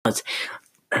Let's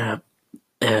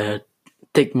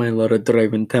take my lot of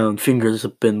drive in town, fingers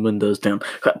up and windows down.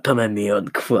 Come at me on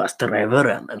cross drive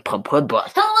around and pump her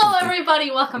butt. Hello,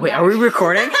 everybody. Welcome Wait, back. are we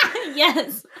recording?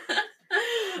 Yes.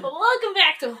 Welcome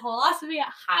back to Philosophy at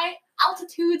High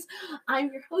Altitudes. I'm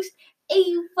your host,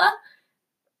 Ava.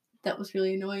 That was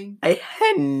really annoying. I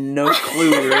had no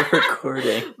clue we were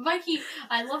recording. Bucky,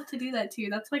 I love to do that too.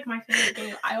 That's like my favorite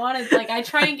game. I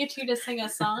try and get you to sing a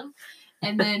song,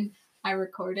 and then I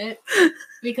record it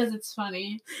because it's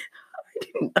funny. I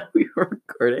didn't know we were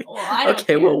recording. Well, I don't Okay,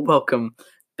 care. well, welcome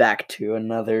back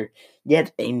to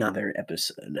yet another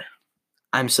episode.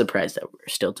 I'm surprised that we're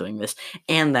still doing this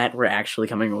and that we're actually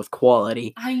coming with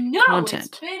quality. I know. Content.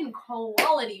 It's been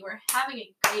quality. We're having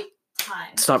a great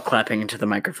time. Stop clapping into the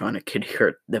microphone. It could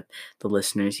hurt the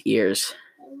listeners' ears.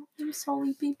 Oh, I'm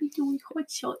sorry, baby. Do we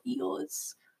hurt your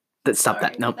ears? Stop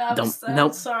that. Nope. I'm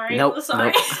Nope. sorry. Nope. I'm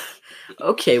sorry. Nope.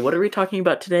 Okay, what are we talking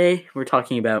about today? We're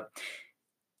talking about...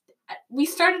 We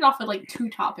started off with like two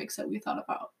topics that we thought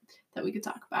about that we could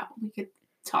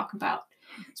talk about.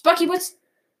 So, Bucky,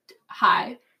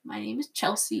 Hi, my name is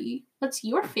Chelsea. What's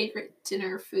your favorite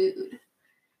dinner food?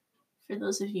 For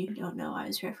those of you who don't know, I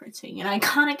was referencing an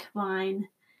iconic Vine.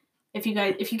 If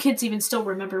you kids even still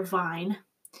remember Vine,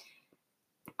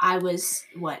 I was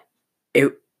like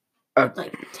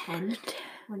 10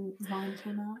 when Vine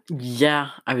came out. Yeah,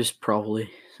 I was probably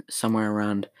somewhere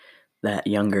around that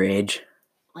younger age.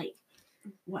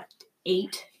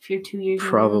 8 if you're 2 years younger than me.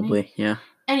 Probably, yeah.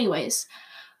 Anyways,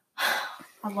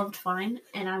 I loved Vine,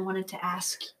 and I wanted to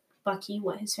ask Bucky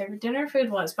what his favorite dinner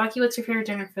food was. Bucky, what's your favorite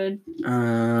dinner food?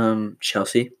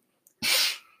 Chelsea.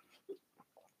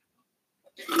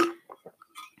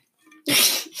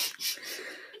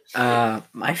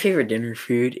 My favorite dinner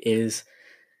food is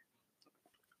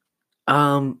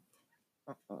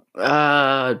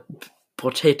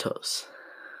potatoes.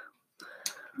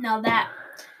 Now that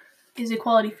is a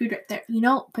quality food right there. You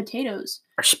know, potatoes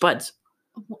Or spuds.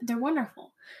 they're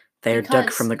wonderful. They're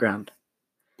dug from the ground.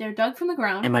 They're dug from the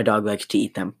ground. And my dog likes to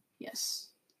eat them. Yes.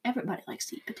 Everybody likes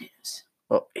to eat potatoes.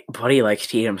 Well, Buddy likes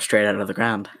to eat them straight out of the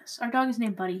ground. Yes. Our dog is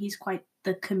named Buddy. He's quite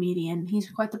the comedian. He's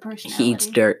quite the personality. He eats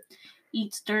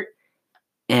dirt.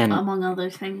 And among other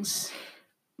things.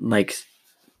 Likes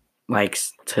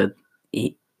to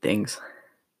eat things.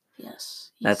 Yes.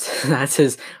 That's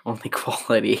his only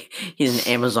quality. He's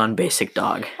an Amazon basic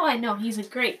dog. Oh, I know. He's a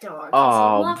great dog.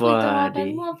 Oh, he's a lovely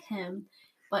Buddy. dog. I love him.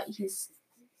 But he's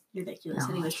ridiculous.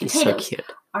 Oh, Anyways, he's potatoes so cute.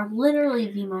 are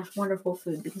literally the most wonderful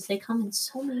food because they come in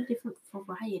so many different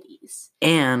varieties.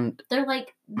 And They're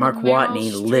like Mark Meryl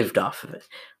Watney Streep lived off of it.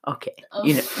 Okay. of-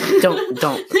 You know,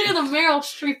 don't. They're the Meryl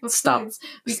Streep of Stop. foods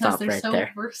because Stop they're right so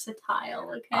there.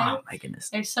 versatile, okay? Oh, my goodness.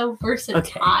 They're so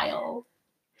versatile.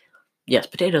 Yes,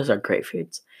 potatoes are great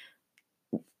foods.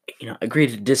 You know, agree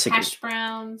to disagree. Hash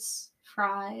browns,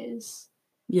 fries.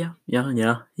 Yeah.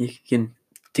 You can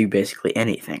do basically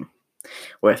anything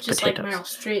with Just potatoes. like Meryl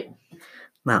Streep.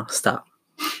 No, stop.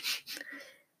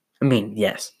 I mean,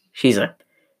 yes, she's a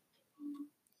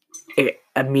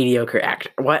mediocre actor.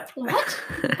 What? What?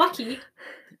 Bucky.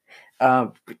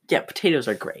 Yeah, potatoes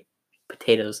are great.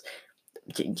 Potatoes,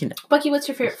 you know. Bucky, what's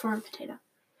your favorite form of potato?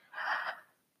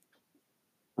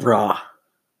 Raw.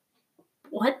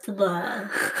 What the?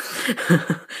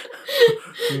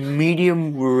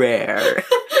 Medium rare.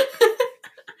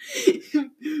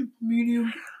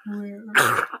 Medium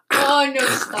rare. Oh, no,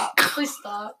 stop. Please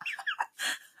stop.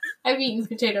 I've eaten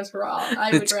potatoes raw.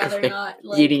 I would It's rather great. not.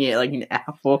 Eating it like an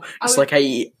apple. Just like I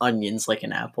eat onions like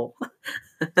an apple.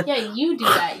 Yeah, you do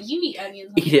that. You eat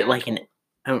onions like Eat it like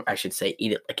I should say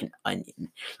eat it like an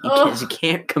onion. You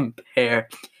can't compare.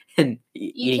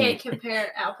 You can't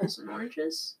compare apples and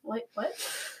oranges? What?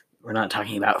 We're not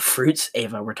talking about fruits,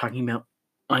 Ava. We're talking about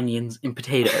onions and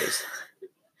potatoes.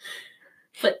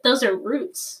 But those are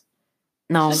roots.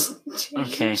 No.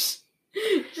 Okay.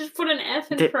 Just put an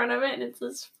F in front of it and it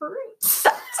says fruits.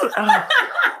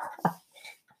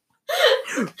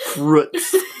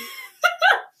 Fruits.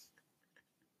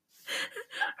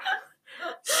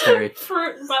 Sorry.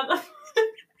 Fruit by the...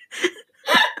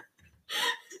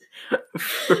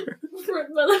 Fruit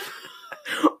by the...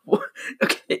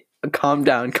 Okay, calm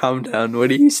down. What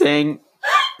are you saying?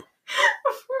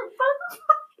 Fruit by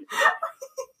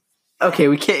the... Okay,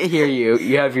 we can't hear you.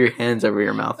 You have your hands over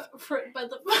your mouth. Fruit by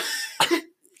the...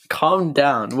 Calm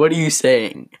down. What are you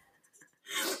saying?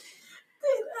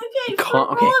 Okay, fruit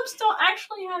roll-ups don't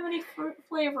actually have any fruit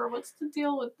flavor. What's the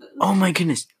deal with this? Oh my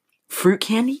goodness. Fruit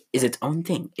candy is its own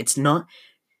thing. It's not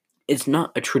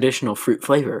a traditional fruit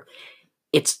flavor.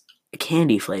 It's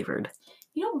candy flavored.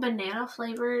 You know, banana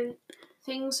flavored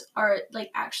things are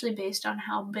like actually based on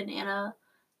how the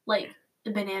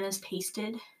bananas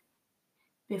tasted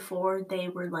before they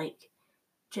were like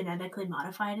genetically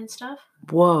modified and stuff.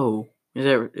 Whoa. Is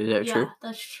that Yeah, true?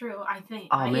 that's true. I think.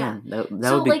 Oh Yeah. man, that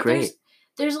So would be like great.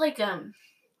 there's like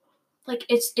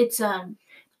it's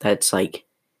That's like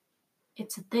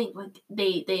it's a thing. Like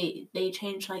they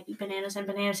change like bananas, and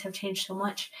bananas have changed so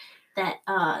much that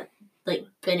like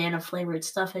banana flavored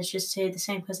stuff has just stayed the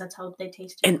same because that's how they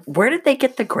taste. And where did they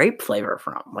get the grape flavor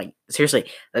from? Like seriously,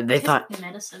 they thought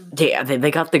medicine. Yeah,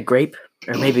 they got the grape,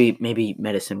 or maybe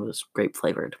medicine was grape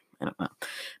flavored. I don't know,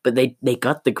 but they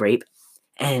got the grape,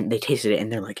 and they tasted it,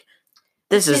 and they're like,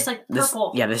 "This is like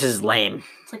purple." This is lame.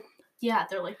 It's like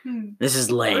they're like, This is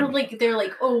lame. Or like they're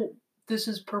like, oh, this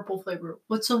is purple flavor.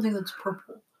 What's something that's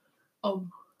purple?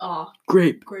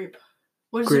 Grape.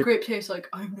 What does a grape taste like?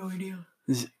 I have no idea.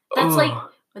 That's like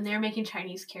when they were making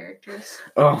Chinese characters.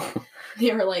 Oh.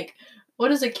 They were like, what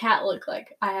does a cat look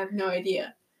like? I have no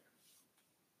idea.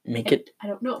 I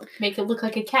don't know. Make it look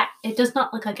like a cat. It does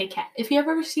not look like a cat. If you have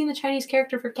ever seen the Chinese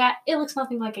character for cat, it looks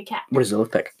nothing like a cat. What does it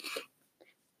look like?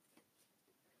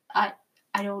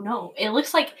 I don't know. It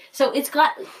looks like, so it's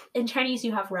got, in Chinese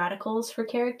you have radicals for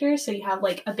characters. So you have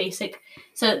like a basic,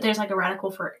 so there's like a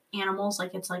radical for animals.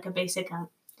 Like it's like a basic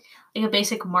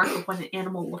mark of what an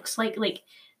animal looks like. Like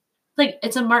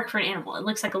it's a mark for an animal. It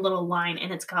looks like a little line,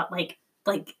 and it's got like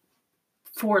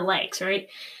 4 legs, right?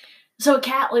 So a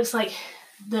cat looks like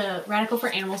the radical for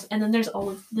animals, and then there's all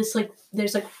of this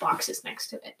there's like boxes next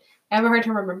to it. I have a hard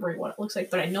time remembering what it looks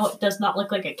like, but I know it does not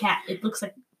look like a cat. It looks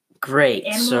like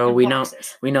great. So we know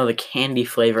the candy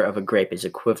flavor of a grape is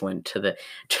equivalent to the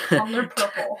color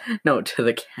purple. No, to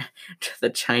the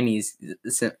Chinese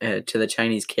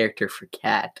character for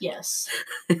cat. Yes,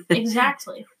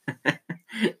 exactly.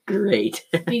 Great.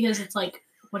 Because it's like,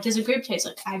 what does a grape taste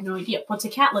like? I have no idea. What's a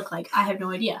cat look like? I have no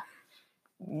idea.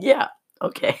 Yeah.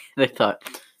 Okay. They thought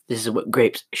this is what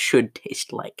grapes should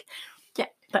taste like. Yeah,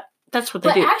 that's what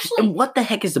they do. Actually, and what the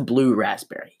heck is a blue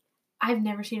raspberry? I've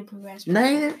never seen a blue raspberry.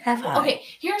 Neither have I. Okay,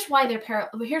 here's why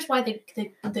here's why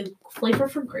the flavor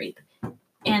for grape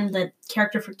and the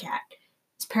character for cat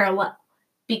is parallel.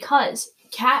 Because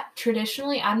cat,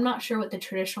 traditionally, I'm not sure what the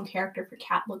traditional character for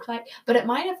cat looked like, but it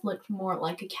might have looked more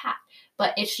like a cat.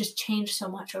 But it's just changed so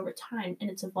much over time, and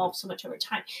it's evolved so much over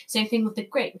time. Same thing with the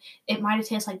grape. It might have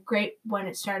tasted like grape when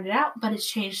it started out, but it's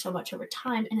changed so much over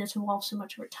time, and it's evolved so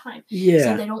much over time. Yeah.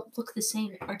 So they don't look the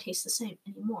same or taste the same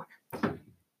anymore.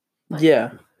 But,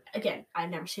 yeah. Again, I've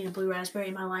never seen a blue raspberry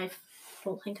in my life.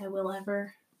 Don't think I will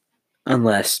ever.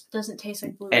 Unless. Doesn't taste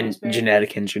like blue raspberry. And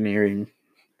genetic engineering.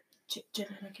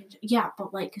 Yeah,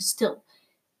 but still,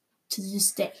 to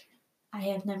this day, I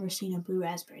have never seen a blue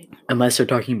raspberry in my life. Unless they're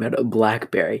talking about a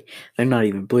blackberry. They're not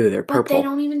even blue, they're purple. But they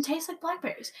don't even taste like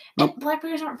blackberries. Nope. And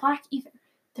blackberries aren't black either.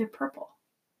 They're purple.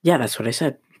 Yeah, that's what I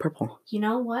said. Purple. You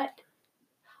know what?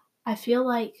 I feel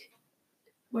like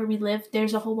where we live,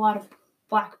 there's a whole lot of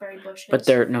blackberry bushes. But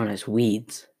they're known as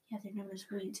weeds. Yeah, they're known as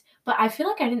weeds. But I feel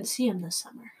like I didn't see them this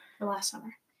summer. Or last summer.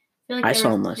 I feel like I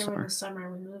saw them last summer. They were in the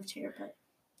summer we moved here, but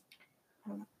I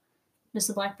don't know. Miss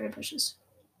the blackberry bushes.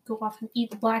 Go off and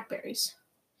eat the blackberries.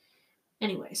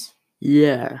 Anyways.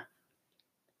 Yeah.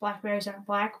 Blackberries aren't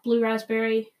black. Blue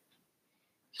raspberry.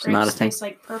 It's not a thing. Taste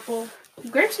like purple.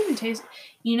 Grapes even taste.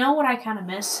 You know what I kind of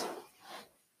miss?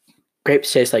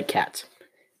 Grapes taste like cats.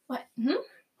 What?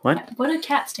 What? What do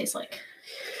cats taste like?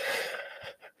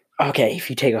 Okay, if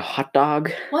you take a hot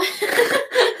dog. What?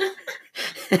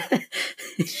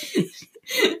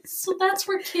 So that's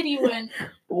where Kitty went.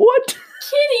 What?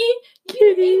 Kitty,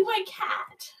 you ate my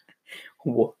cat.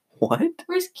 What?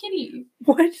 Where's Kitty?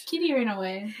 What? Kitty ran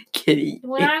away. Kitty.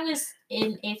 When I was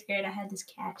in 8th grade, I had this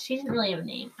cat. She didn't really have a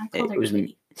name. I called her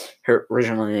Kitty. Her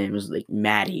original name was like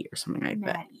Maddie or something like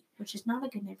that. Maddie, which is not a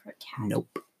good name for a cat.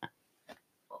 Nope.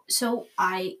 So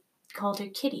I called her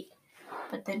Kitty,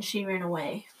 but then she ran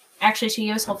away. Actually, she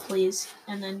gave us all fleas,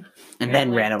 and then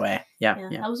ran away. Yeah.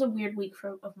 That was a weird week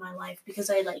of my life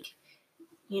because I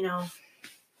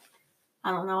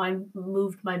I don't know. I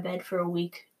moved my bed for a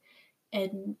week,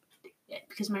 and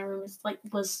because my room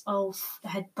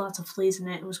had lots of fleas in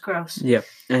it. It was gross. Yeah,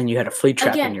 and you had a flea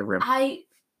trap in your room. I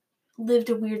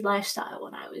lived a weird lifestyle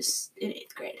when I was in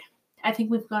 8th grade. I think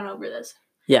we've gone over this.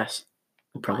 Yes,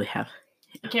 we probably have.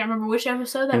 I can't remember which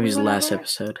episode it was the last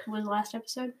episode. It was the last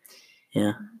episode?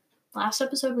 Yeah. Last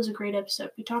episode was a great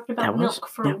episode. We talked about milk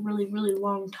for a really, really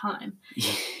long time.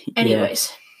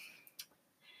 Anyways.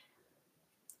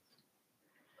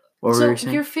 What were you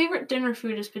saying? Your favorite dinner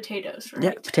food is potatoes, right?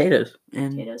 Yeah, potatoes.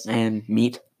 And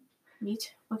meat.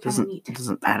 Meat? What kind of meat? It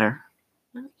doesn't matter.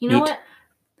 You know what?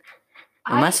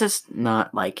 Unless it's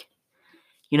not like,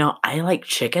 I like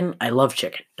chicken. I love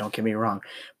chicken. Don't get me wrong.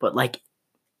 But like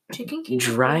chicken can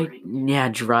dry, be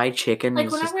boring. dry chicken. Like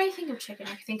is whenever just, I think of chicken,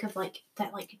 I think of like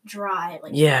that like dry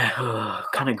like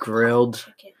kind of grilled.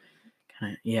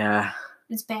 chicken. Yeah.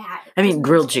 It's bad. I mean,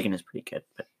 grilled chicken is pretty good,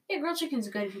 but yeah, grilled chicken is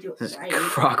good if you do it right.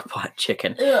 Crock-pot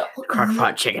chicken. Ugh.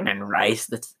 Crock-pot chicken and rice.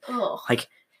 That's like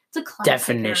it's a classic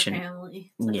definition. in our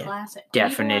family. It's a classic.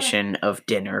 Definition of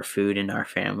dinner food in our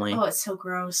family. Oh, it's so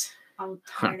gross. I'm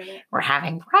tired of it. We're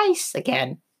having rice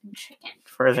again. Chicken.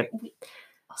 For the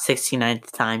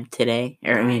 69th time today.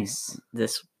 Or I mean,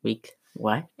 this week.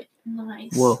 What?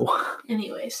 Nice. Whoa.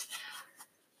 Anyways.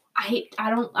 I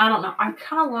don't know. I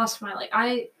kind of lost my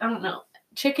I don't know.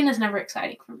 Chicken is never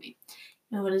exciting for me.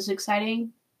 You know what is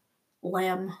exciting?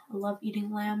 Lamb. I love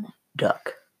eating lamb.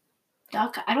 Duck.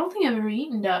 Duck? I don't think I've ever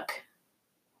eaten duck.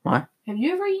 What? Have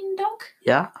you ever eaten duck?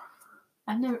 Yeah.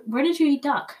 I've never. Where did you eat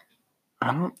duck?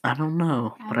 I don't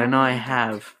know, but I know I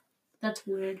have. Duck. That's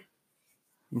weird.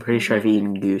 I'm pretty sure I've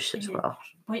eaten goose as well.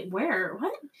 Wait, where?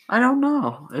 What? I don't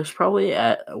know. It was probably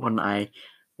when I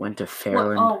went to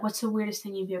Fairland. What's the weirdest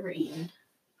thing you've ever eaten?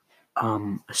 A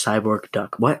cyborg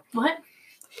duck. What? What?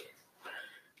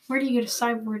 Where do you get a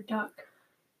cyborg duck?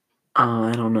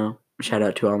 I don't know. Shout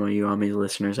out to all my Uami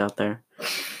listeners out there.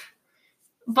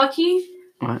 Bucky?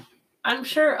 What? I'm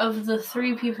sure of the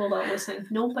 3 people that listen,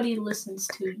 nobody listens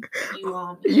to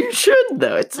Uami. You should,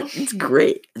 though. It's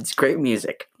great. It's great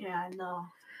music. Yeah, I know.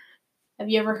 Have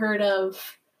you ever heard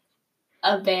of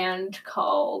a band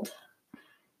called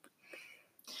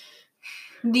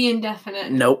The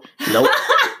Indefinite? Nope.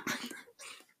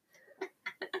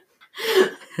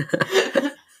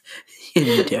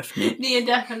 Indefinite. The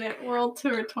Indefinite World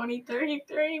Tour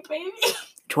 2033, baby.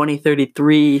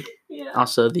 2033. Yeah.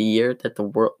 Also, the year that the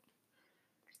world.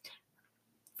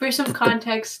 For some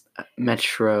context, first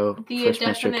metro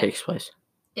takes place.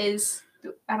 Is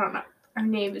I don't know. Our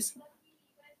name is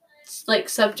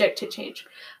subject to change,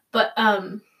 but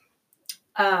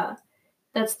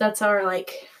that's our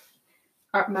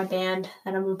my band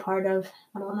that I'm a part of.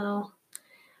 I don't know.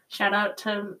 Shout out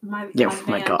to my oh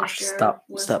my gosh! Stop!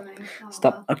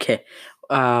 Okay,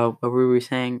 what were we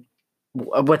saying?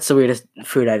 What's the weirdest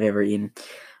food I've ever eaten?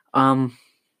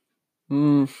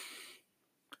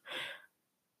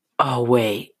 Oh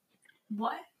wait.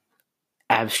 What?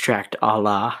 Abstract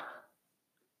Allah.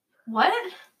 What?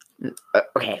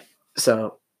 Okay,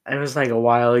 so it was a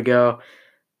while ago.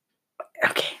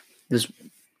 Okay, this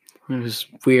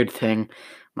weird thing.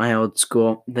 My old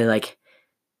school, they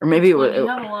or maybe it was. You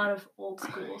have a lot of old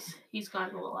schools. He's gone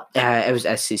to a lot of schools. It was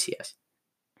SCCS.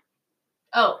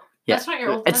 Oh, yeah. That's not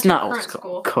your old. It's not old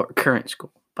school. Current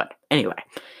school, but anyway,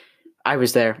 I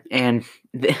was there, and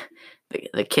the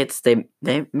kids they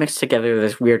mixed together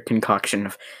this weird concoction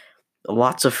of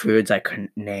lots of foods I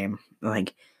couldn't name,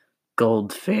 like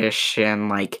goldfish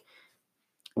and a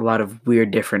lot of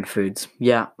weird different foods.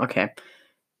 Yeah, okay,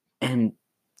 and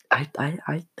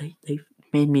they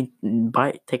made me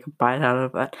take a bite out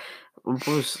of that. It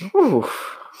was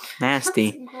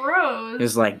nasty. That's gross. It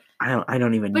was I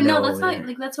don't even know. But no, that's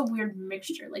not that's a weird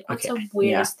mixture. What's the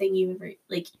weirdest thing you've ever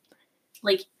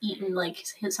eaten?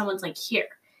 Someone's here,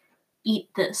 eat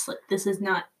this. This is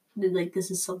not this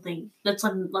is something that's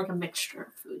a mixture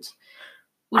of foods.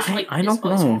 Which I don't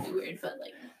know. Be weird, but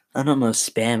I don't know.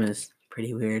 Spam is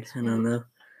pretty weird. I don't know.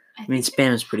 I mean,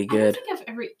 spam is pretty good. I don't think I've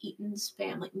ever eaten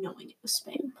spam knowing it was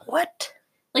spam. What?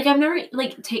 I've never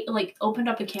opened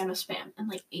up a can of spam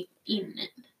and eaten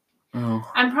it.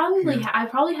 Oh. I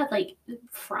probably had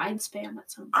fried spam at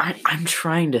some point. I'm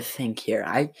trying to think here.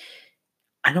 I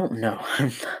don't know.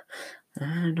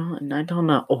 I don't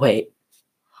know. Oh, wait.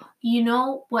 You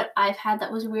know what I've had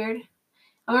that was weird?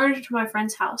 I went to my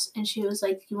friend's house and she was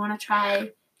like, "You want to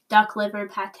try duck liver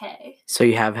pate?" So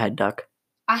you have had duck?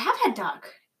 I have had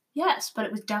duck. Yes, but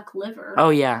it was duck liver. Oh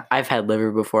yeah, I've had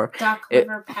liver before. Duck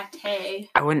liver pate.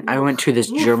 I went to this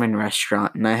German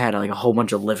restaurant and I had a whole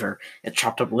bunch of liver. It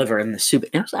chopped up liver in the soup.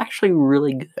 It was actually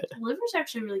really good. Liver's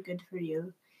actually really good for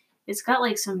you. It's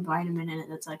got some vitamin in it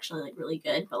that's actually really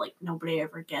good, but nobody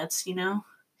ever gets, you know?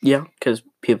 Yeah, because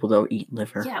people don't eat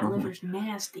liver. Yeah, liver's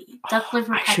nasty. Duck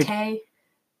liver pate.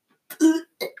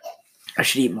 I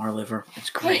should eat more liver. It's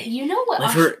great. Hey, you know what?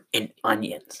 Liver and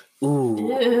onions. Ooh.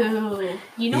 Ew.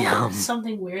 You know what's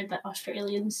something weird that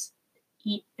Australians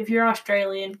eat? If you're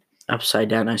Australian. Upside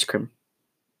down ice cream.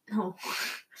 No.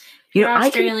 If you're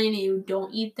Australian and you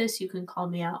don't eat this, you can call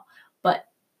me out. But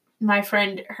my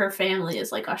friend, her family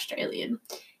is Australian.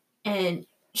 And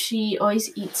she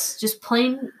always eats just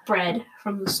plain bread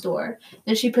from the store.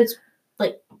 Then she puts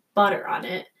butter on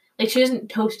it. Like, she doesn't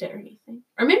toast it or anything.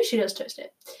 Or maybe she does toast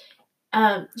it.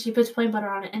 She puts plain butter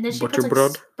on it, and then she puts, like,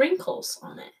 sprinkles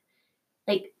on it.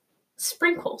 Like,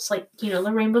 sprinkles. Like, you know,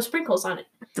 the rainbow sprinkles on it.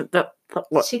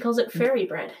 What? She calls it fairy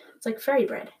bread. It's like fairy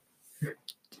bread.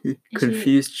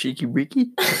 Confused cheeky breaky?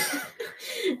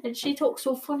 And she talks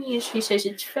so funny and she says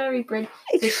it's fairy bread.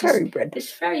 It's fairy bread. It's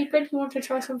fairy bread. You want to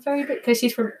try some fairy bread? Because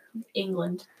she's from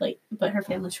England, like, but her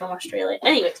family's from Australia.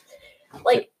 Anyways,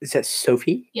 like, is that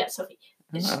Sophie? Yeah, Sophie.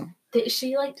 Oh.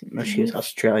 She like. No, she was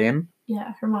Australian.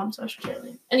 Yeah, her mom's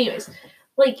Australian. Anyways,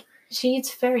 like, she eats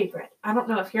fairy bread. I don't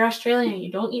know if you're Australian and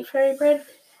you don't eat fairy bread.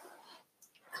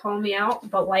 Call me out,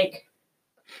 but like.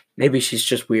 Maybe she's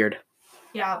just weird.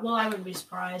 Yeah, well, I wouldn't be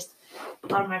surprised. A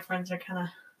lot of my friends are kind of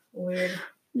weird.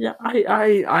 Yeah,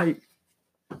 I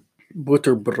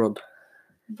butterbread.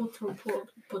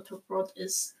 Butterbread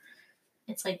is,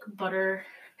 it's like butter.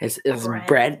 It's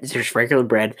bread. There's regular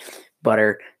bread,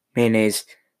 butter, mayonnaise,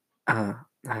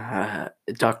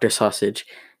 Dr. sausage,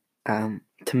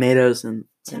 tomatoes, and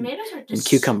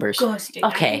cucumbers. Disgusting.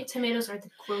 Okay. I think tomatoes are the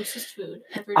grossest food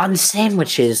ever. On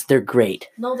sandwiches, they're great.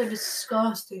 No, they're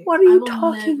disgusting. What are you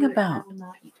talking about? I will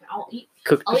not eat them. I'll eat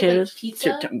cooked potatoes, eat,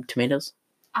 like, pizza. Tomatoes.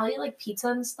 I'll eat like pizza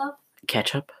and stuff.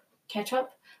 Ketchup,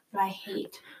 but I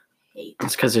hate.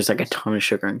 It's because there's like a ton of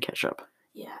sugar in ketchup.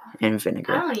 Yeah. And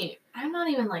vinegar. I'm not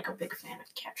even like a big fan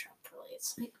of ketchup. Really,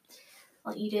 it's like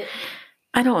I'll eat it.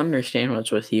 I don't understand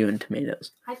what's with you and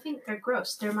tomatoes. I think they're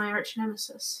gross. They're my arch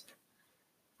nemesis.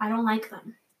 I don't like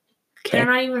them. Okay. They're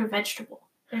not even a vegetable.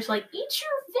 There's like, eat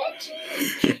your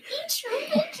veggies. Eat your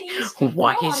veggies.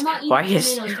 Why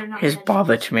is Bob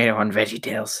a tomato on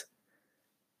VeggieTales?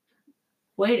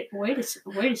 Wait a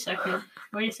second.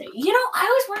 You know, I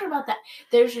always wonder about that.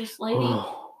 There's this lady.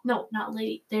 Oh. No, not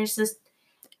lady. There's this.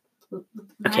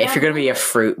 Okay, if you're gonna be a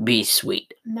fruit, be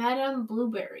sweet. Madame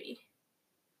Blueberry.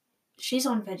 She's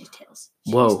on VeggieTales.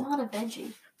 She's Whoa. not a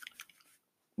veggie.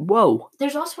 Whoa.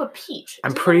 There's also a peach.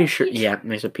 I'm pretty sure. Yeah,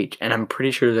 there's a peach, and I'm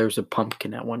pretty sure there was a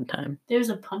pumpkin at one time. There's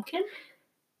a pumpkin.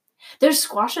 There's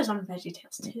squashes on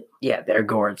VeggieTales too. Yeah, they're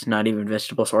gourds, not even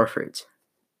vegetables or fruits.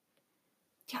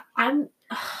 Yeah,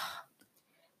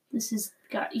 this is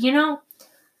God. You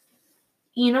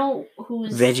know who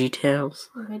is VeggieTales?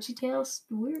 VeggieTales?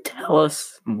 Weird. Tell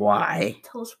us why.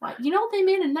 You know they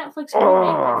made a Netflix remake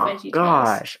of VeggieTales.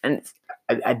 Gosh, and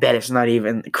I bet it's not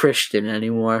even Christian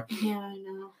anymore. Yeah, I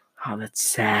know. Oh, that's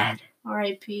sad.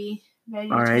 R.I.P.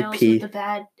 VeggieTales R.I.P. with the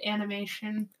bad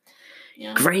animation.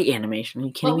 Yeah. Great animation. Are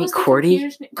you kidding me?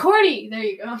 Cordy? Cordy! There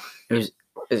you go. Is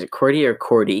it Cordy or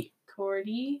Cordy?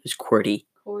 Cordy. It's Cordy.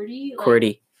 Cordy?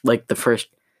 Cordy. Like the first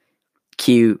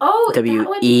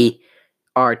QWERTY.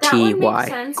 That would make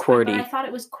sense, Cordy. but I thought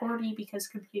it was Cordy because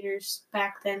computers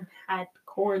back then had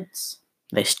cords.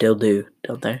 They still do,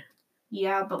 don't they?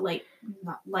 Yeah, but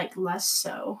not less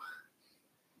so.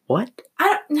 What?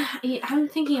 I'm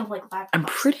thinking of like laptops. I'm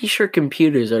pretty sure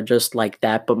computers are just like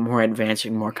that, but more advanced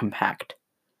and more compact.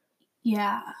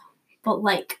 Yeah, but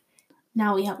like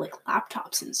now we have like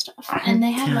laptops and stuff, and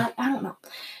they have I don't know.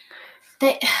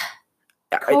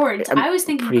 Cords. I was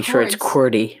thinking. Pretty sure it's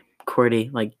Cordy. Cordy,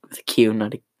 like with a Q,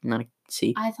 not a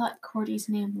C. I thought Cordy's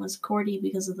name was Cordy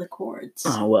because of the chords.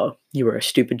 Oh well, you were a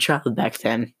stupid child back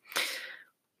then.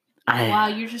 Wow,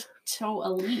 you're just so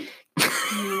elite.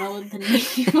 You know the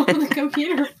name of the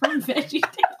computer from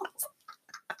VeggieTales.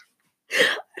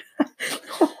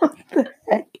 What the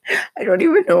heck? I don't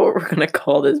even know what we're gonna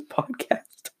call this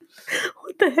podcast.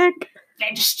 What the heck?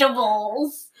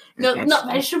 Vegetables. No, not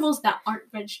vegetables that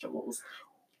aren't vegetables.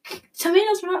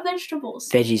 Tomatoes are not vegetables.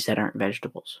 Veggies that aren't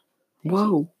vegetables.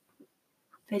 Whoa.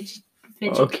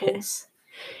 Vegetables. Okay.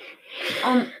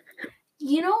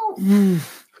 You know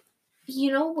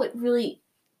what really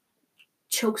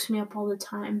chokes me up all the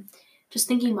time? Just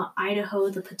thinking about Idaho,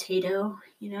 the potato,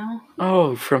 you know?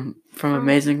 Oh, from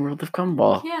Amazing World of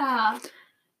Gumball. Yeah.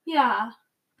 Yeah.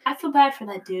 I feel bad for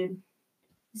that dude.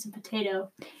 He's a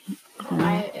potato.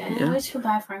 I always feel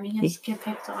bad for him. He has to get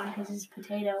picked on because he's a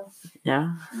potato.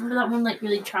 Yeah. Remember that one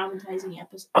really traumatizing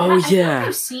episode? Oh, yeah.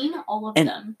 I've seen all of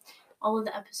them. All of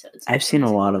the episodes. I've seen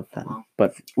a lot of them,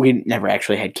 but we never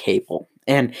actually had cable.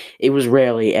 And it was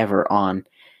rarely ever on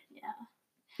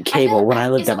cable when I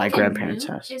lived at my grandparents'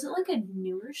 house. Is it like a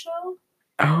newer show?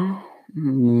 Oh.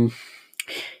 No.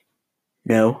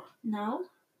 No?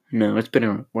 No, it's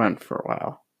been around for a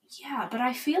while. Yeah, but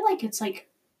I feel like it's like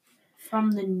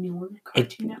from the newer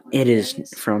Cartoon Network. It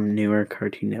is from newer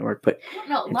Cartoon Network, but I don't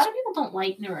know. A lot of people don't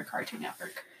like newer Cartoon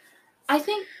Network. I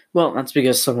think. Well, that's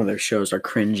because some of their shows are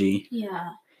cringy.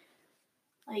 Yeah.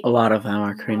 A lot of them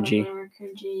are cringy.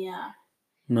 Yeah.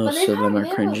 Most of them are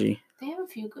cringy. They have a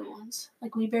few good ones,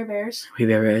 like We Bare Bears. We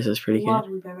Bare Bears was pretty Love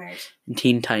good. We Bare Bears. And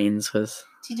Teen Titans was.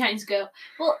 Teen Titans Go.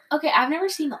 Well, okay, I've never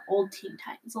seen the old Teen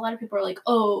Titans. A lot of people are like,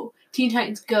 "Oh, Teen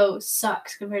Titans Go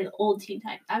sucks compared to the old Teen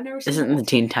Titans." I've never seen. Isn't the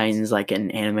Teen Titans like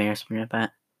an anime or something like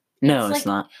that? No, it's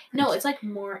not. No, it's like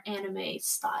more anime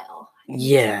style.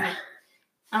 Yeah.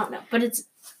 I don't know, but it's.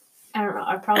 I don't know.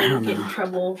 I probably would get in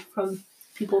trouble from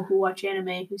people who watch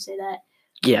anime who say that.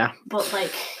 Yeah. But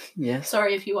like, yes.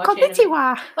 Sorry if you watch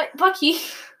anime. But Bucky.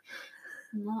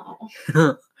 No.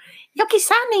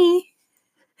 Yoki-sani.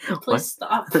 Please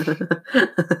stop.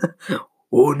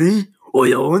 Oni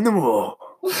oyaonemo.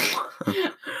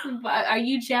 Are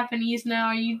you Japanese now?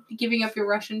 Are you giving up your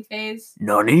Russian phase?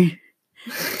 Nani?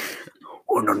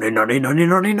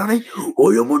 Nani?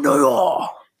 Oyamonaya.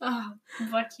 Oh,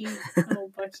 Bucky.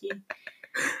 Oh, Bucky.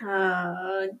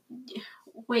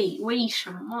 Wait,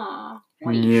 Shama.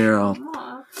 Yeah.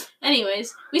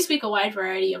 Anyways, we speak a wide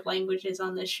variety of languages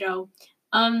on this show.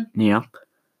 Yeah.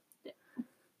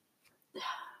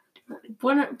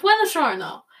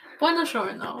 Buongiorno.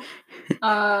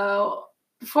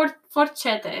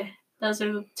 Forchete. Those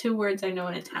are the 2 words I know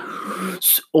in Italian.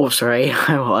 Oh, sorry.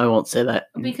 I won't say that.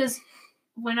 Because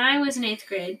when I was in 8th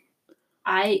grade,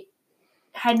 I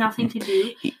had nothing to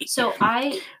do. So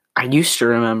I used to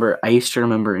remember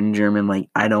in German, like,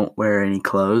 I don't wear any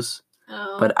clothes.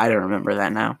 Oh. But I don't remember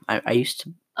that now. I used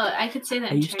to. I could say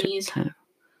that in Chinese. Kind of.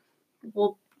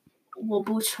 我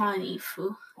不穿衣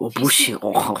服.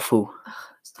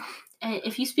 And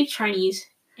if you speak Chinese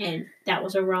and that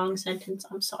was a wrong sentence,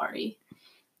 I'm sorry.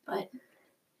 But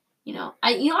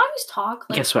I always talk.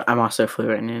 Like, guess what? I'm also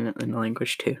fluent in the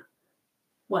language too.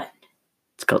 What?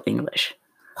 It's called English.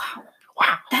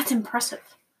 Wow. That's impressive.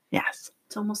 Yes.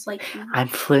 It's almost like I'm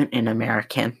fluent in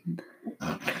American.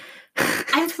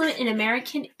 I'm fluent in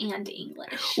American and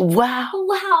English. Wow.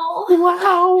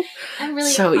 I'm really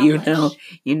so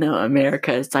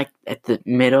America is like at the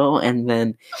middle, and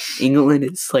then England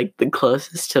is like the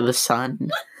closest to the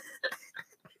sun.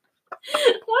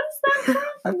 What is that from?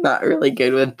 I'm not really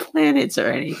good with planets or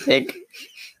anything.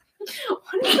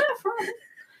 What is that from?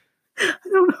 I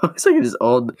don't know. It's like this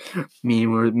old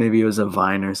meme, or maybe it was a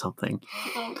Vine or something.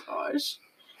 Oh gosh.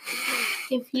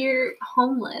 If you're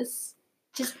homeless,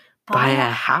 just buy a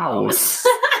house.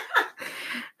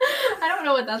 I don't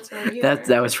know what that's from either.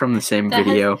 That was from the same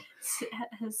video.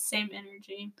 Has same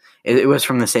energy. It was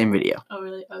from the same video. Oh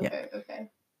really? Okay, yeah. Okay.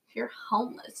 If you're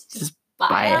homeless, just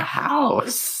buy a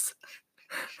house.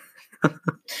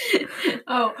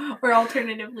 Oh, or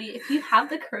alternatively, if you have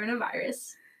the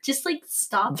coronavirus, just like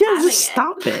stop. Yeah, just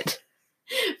stop it.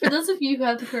 For those of you who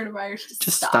have the coronavirus,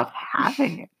 just stop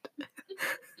having it.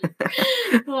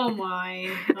 Oh my.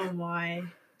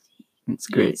 It's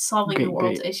great. Solving the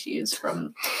world's issues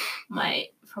from my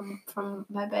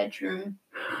bedroom.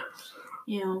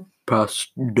 Pass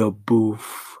the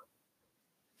boof.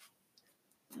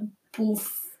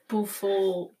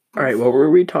 Booful. All right, what were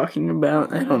we talking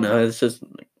about? I don't know. It's just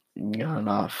gone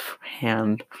off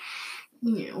hand.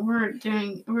 Yeah, we're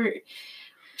doing great.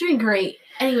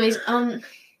 Anyways,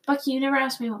 Bucky, you never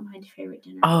asked me what my favorite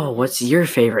dinner. Oh, what's your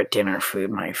favorite dinner food,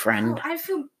 my friend? I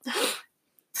feel.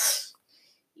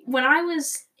 When I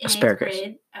was in asparagus.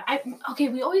 8th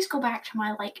grade, we always go back to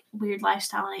my like weird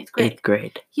lifestyle in 8th grade. 8th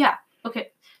grade. Yeah.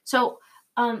 Okay. So,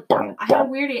 I had a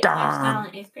weird lifestyle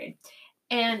in 8th grade,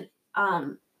 and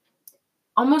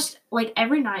almost like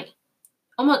every night,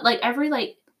 almost like every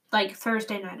like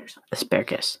Thursday night or something.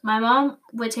 Asparagus. My mom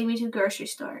would take me to the grocery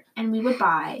store, and we would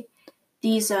buy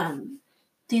these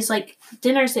like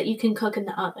dinners that you can cook in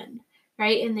the oven.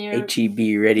 Right, and they're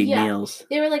H-E-B ready meals.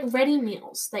 They were like ready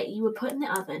meals that you would put in the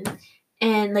oven,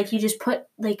 and like you just put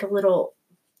like a little.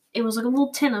 It was like a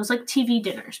little tin. It was like TV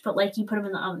dinners, but like you put them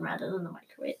in the oven rather than the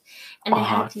microwave. And they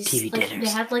had these TV dinners.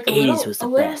 They had like a 80s little, was the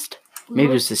best. Maybe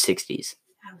it was the 60s.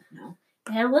 I don't know.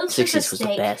 They had a little 60s chunk of was steak.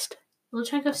 The best. A little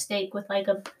chunk of steak with like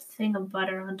a thing of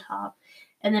butter on top,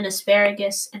 and then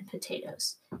asparagus and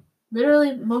potatoes.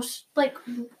 Literally,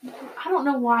 I don't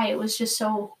know why it was just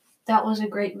so. That was a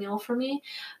great meal for me.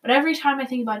 But every time I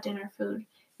think about dinner food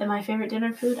and my favorite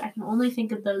dinner food, I can only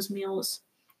think of those meals.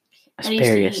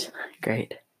 Asparagus.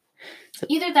 Great.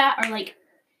 Either that or like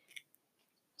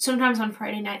sometimes on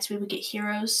Friday nights we would get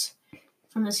Heroes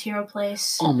from this hero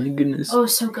place. Oh my goodness. Oh,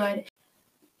 so good.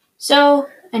 So,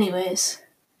 anyways,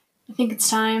 I think it's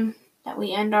time that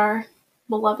we end our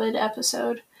beloved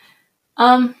episode.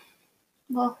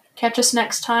 Well, catch us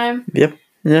next time. Yep.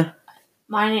 Yeah.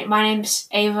 My name's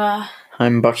Ava.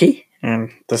 I'm Bucky,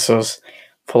 and this was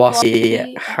Philosophy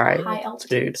at High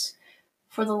Altitudes.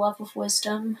 For the love of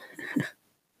wisdom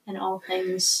and all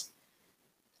things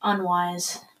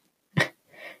unwise.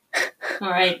 All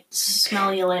right.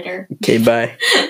 Smell you later. Okay, bye.